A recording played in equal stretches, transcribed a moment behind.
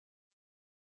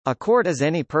A court is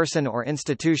any person or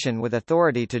institution with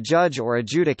authority to judge or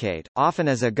adjudicate, often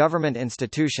as a government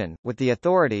institution, with the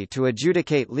authority to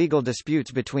adjudicate legal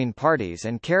disputes between parties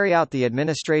and carry out the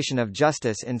administration of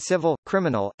justice in civil,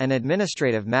 criminal, and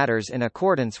administrative matters in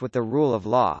accordance with the rule of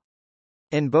law.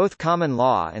 In both common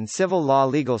law and civil law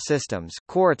legal systems,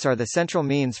 courts are the central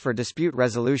means for dispute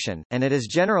resolution, and it is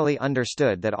generally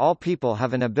understood that all people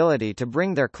have an ability to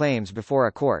bring their claims before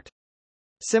a court.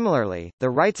 Similarly, the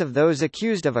rights of those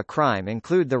accused of a crime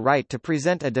include the right to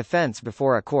present a defense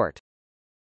before a court.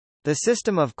 The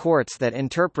system of courts that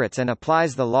interprets and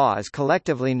applies the law is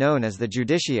collectively known as the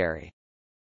judiciary.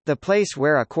 The place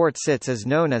where a court sits is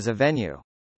known as a venue.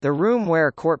 The room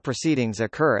where court proceedings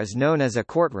occur is known as a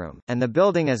courtroom, and the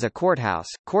building as a courthouse.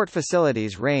 Court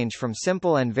facilities range from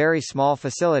simple and very small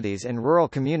facilities in rural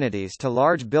communities to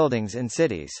large buildings in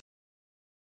cities.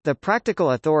 The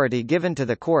practical authority given to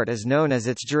the court is known as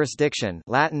its jurisdiction,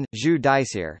 Latin, jus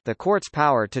dicere, the court's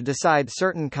power to decide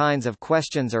certain kinds of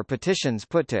questions or petitions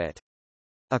put to it.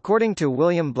 According to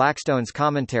William Blackstone's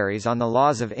Commentaries on the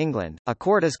Laws of England, a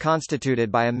court is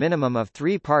constituted by a minimum of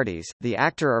three parties: the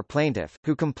actor or plaintiff,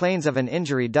 who complains of an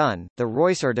injury done, the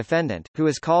royce or defendant, who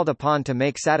is called upon to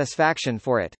make satisfaction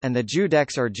for it, and the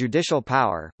judex or judicial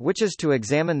power, which is to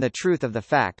examine the truth of the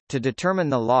fact, to determine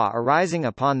the law arising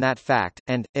upon that fact,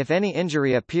 and, if any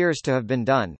injury appears to have been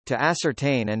done, to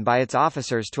ascertain and by its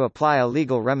officers to apply a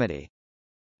legal remedy.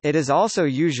 It is also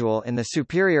usual in the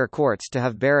superior courts to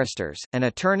have barristers, and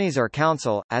attorneys or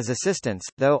counsel, as assistants,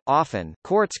 though, often,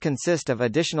 courts consist of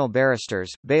additional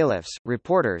barristers, bailiffs,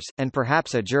 reporters, and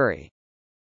perhaps a jury.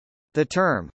 The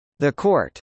term, the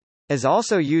court, is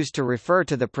also used to refer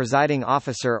to the presiding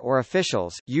officer or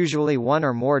officials, usually one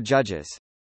or more judges.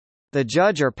 The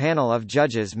judge or panel of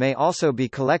judges may also be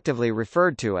collectively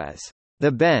referred to as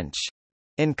the bench,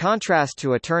 in contrast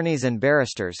to attorneys and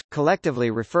barristers,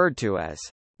 collectively referred to as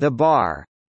the bar.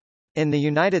 In the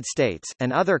United States,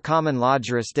 and other common law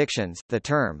jurisdictions, the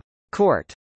term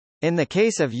court, in the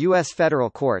case of U.S. federal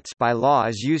courts, by law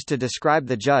is used to describe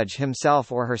the judge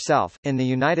himself or herself. In the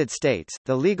United States,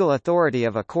 the legal authority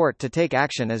of a court to take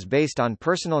action is based on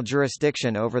personal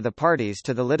jurisdiction over the parties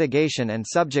to the litigation and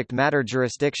subject matter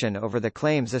jurisdiction over the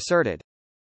claims asserted.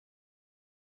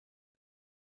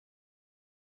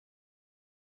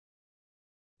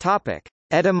 Topic: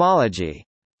 Etymology.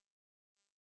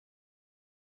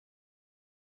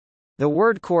 The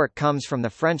word court comes from the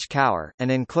French cour,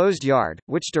 an enclosed yard,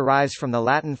 which derives from the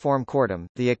Latin form courtum,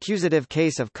 the accusative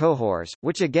case of cohors,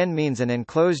 which again means an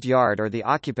enclosed yard or the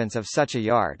occupants of such a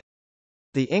yard.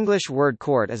 The English word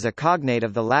court is a cognate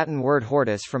of the Latin word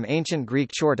hortus from ancient Greek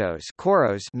chortos,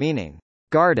 choros, meaning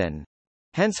garden.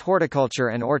 Hence horticulture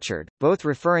and orchard, both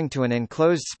referring to an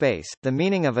enclosed space. The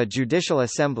meaning of a judicial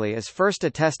assembly is first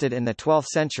attested in the 12th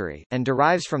century, and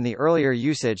derives from the earlier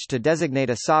usage to designate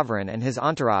a sovereign and his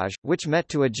entourage, which met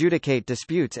to adjudicate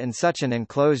disputes in such an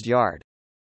enclosed yard.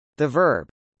 The verb,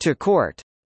 to court,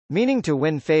 meaning to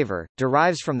win favor,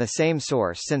 derives from the same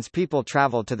source since people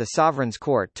traveled to the sovereign's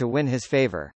court to win his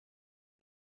favor.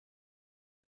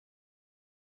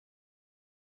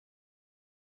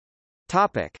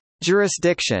 Topic.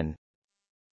 Jurisdiction.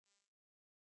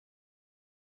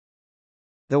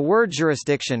 The word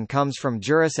jurisdiction comes from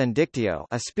juris and dictio,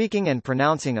 a speaking and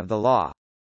pronouncing of the law.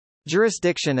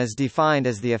 Jurisdiction is defined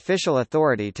as the official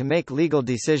authority to make legal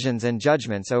decisions and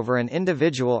judgments over an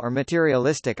individual or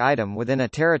materialistic item within a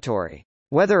territory.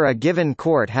 Whether a given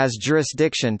court has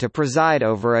jurisdiction to preside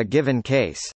over a given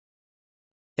case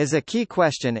is a key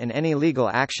question in any legal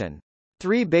action.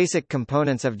 Three basic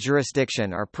components of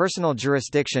jurisdiction are personal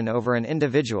jurisdiction over an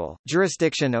individual,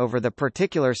 jurisdiction over the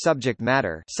particular subject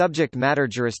matter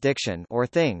jurisdiction or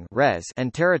thing res,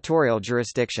 and territorial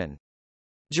jurisdiction.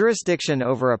 Jurisdiction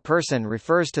over a person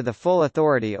refers to the full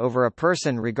authority over a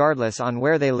person regardless on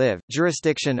where they live.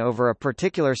 Jurisdiction over a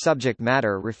particular subject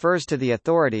matter refers to the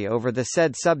authority over the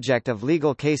said subject of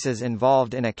legal cases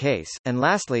involved in a case. And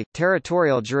lastly,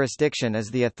 territorial jurisdiction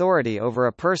is the authority over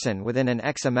a person within an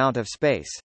X amount of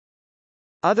space.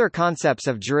 Other concepts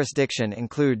of jurisdiction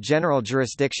include general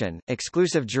jurisdiction,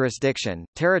 exclusive jurisdiction,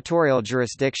 territorial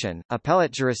jurisdiction,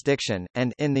 appellate jurisdiction,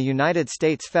 and, in the United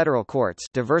States federal courts,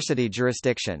 diversity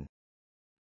jurisdiction.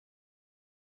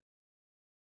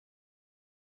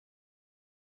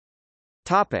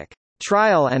 Topic: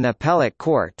 Trial and appellate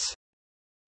courts.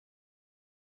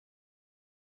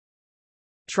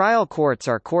 Trial courts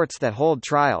are courts that hold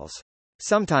trials.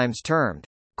 Sometimes termed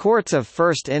courts of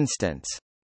first instance.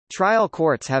 Trial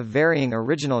courts have varying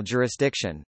original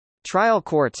jurisdiction. Trial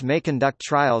courts may conduct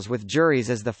trials with juries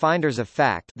as the finders of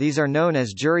fact, these are known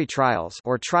as jury trials,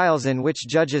 or trials in which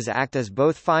judges act as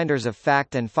both finders of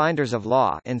fact and finders of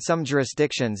law. In some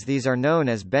jurisdictions these are known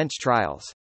as bench trials.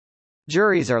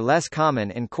 Juries are less common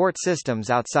in court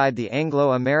systems outside the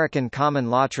Anglo-American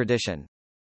common law tradition.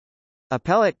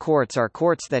 Appellate courts are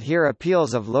courts that hear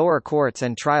appeals of lower courts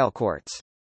and trial courts.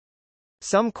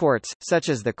 Some courts, such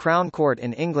as the Crown Court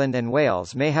in England and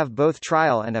Wales, may have both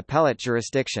trial and appellate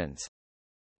jurisdictions.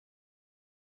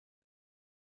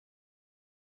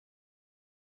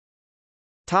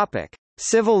 Topic: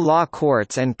 Civil law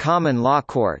courts and common law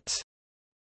courts.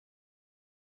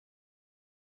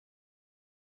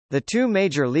 The two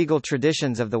major legal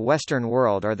traditions of the Western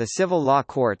world are the civil law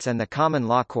courts and the common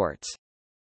law courts.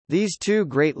 These two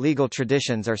great legal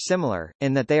traditions are similar,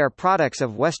 in that they are products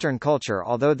of Western culture,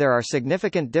 although there are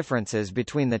significant differences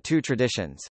between the two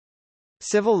traditions.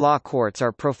 Civil law courts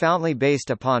are profoundly based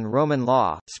upon Roman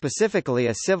law, specifically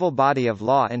a civil body of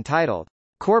law entitled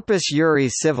Corpus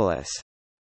Juris Civilis.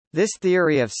 This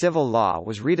theory of civil law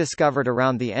was rediscovered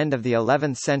around the end of the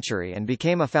 11th century and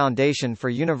became a foundation for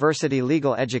university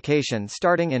legal education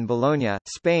starting in Bologna,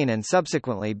 Spain, and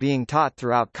subsequently being taught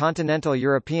throughout continental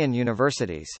European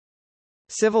universities.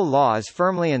 Civil law is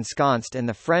firmly ensconced in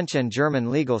the French and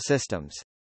German legal systems.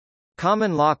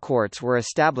 Common law courts were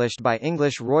established by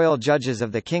English royal judges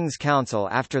of the King's Council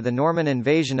after the Norman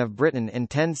invasion of Britain in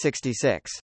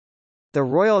 1066. The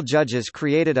royal judges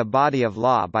created a body of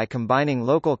law by combining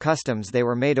local customs they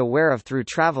were made aware of through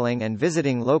traveling and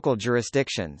visiting local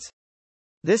jurisdictions.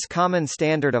 This common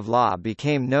standard of law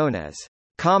became known as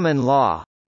common law.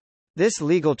 This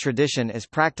legal tradition is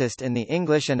practiced in the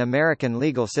English and American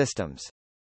legal systems.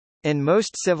 In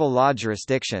most civil law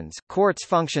jurisdictions, courts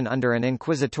function under an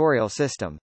inquisitorial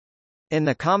system. In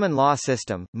the common law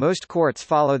system, most courts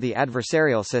follow the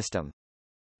adversarial system.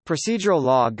 Procedural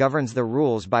law governs the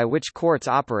rules by which courts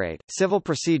operate, civil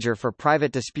procedure for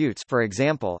private disputes, for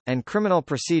example, and criminal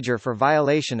procedure for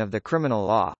violation of the criminal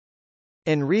law.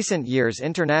 In recent years,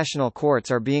 international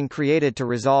courts are being created to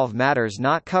resolve matters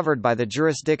not covered by the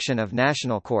jurisdiction of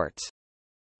national courts.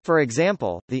 For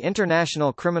example, the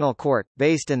International Criminal Court,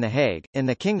 based in The Hague, in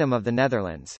the Kingdom of the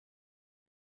Netherlands.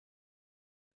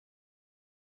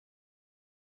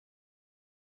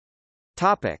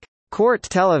 Topic: Court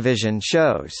television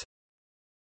shows.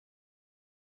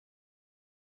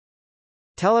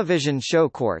 Television show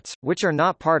courts, which are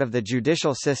not part of the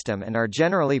judicial system and are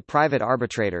generally private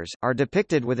arbitrators, are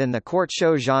depicted within the court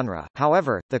show genre.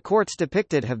 However, the courts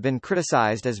depicted have been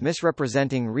criticized as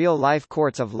misrepresenting real-life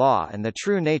courts of law and the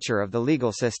true nature of the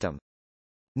legal system.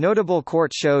 Notable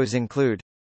court shows include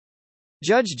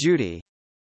Judge Judy,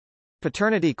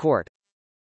 Paternity Court,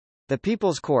 The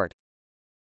People's Court,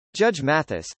 Judge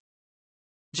Mathis,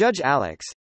 Judge Alex,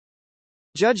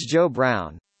 Judge Joe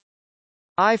Brown,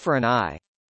 Eye for an Eye,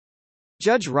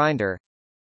 Judge Rinder,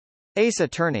 Ace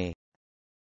Attorney,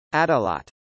 Adelot.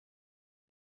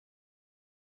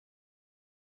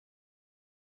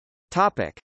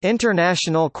 Topic: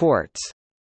 International courts.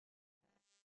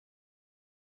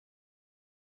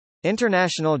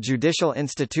 International Judicial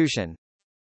Institution,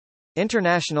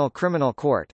 International Criminal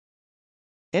Court,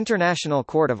 International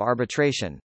Court of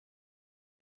Arbitration.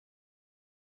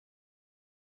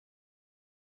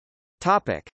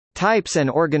 Topic: Types and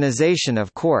organization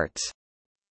of courts.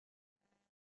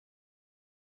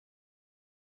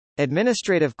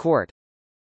 Administrative Court,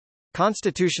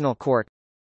 Constitutional Court,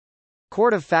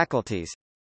 Court of Faculties,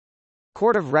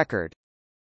 Court of Record,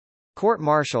 Court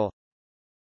Martial,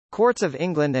 Courts of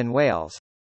England and Wales,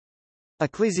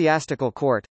 Ecclesiastical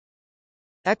Court,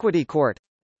 Equity Court,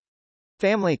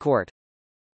 Family Court,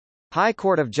 High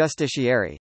Court of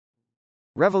Justiciary,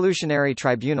 Revolutionary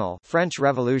Tribunal, French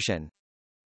Revolution,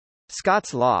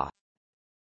 Scots Law,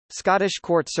 Scottish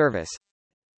Court Service,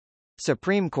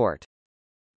 Supreme Court.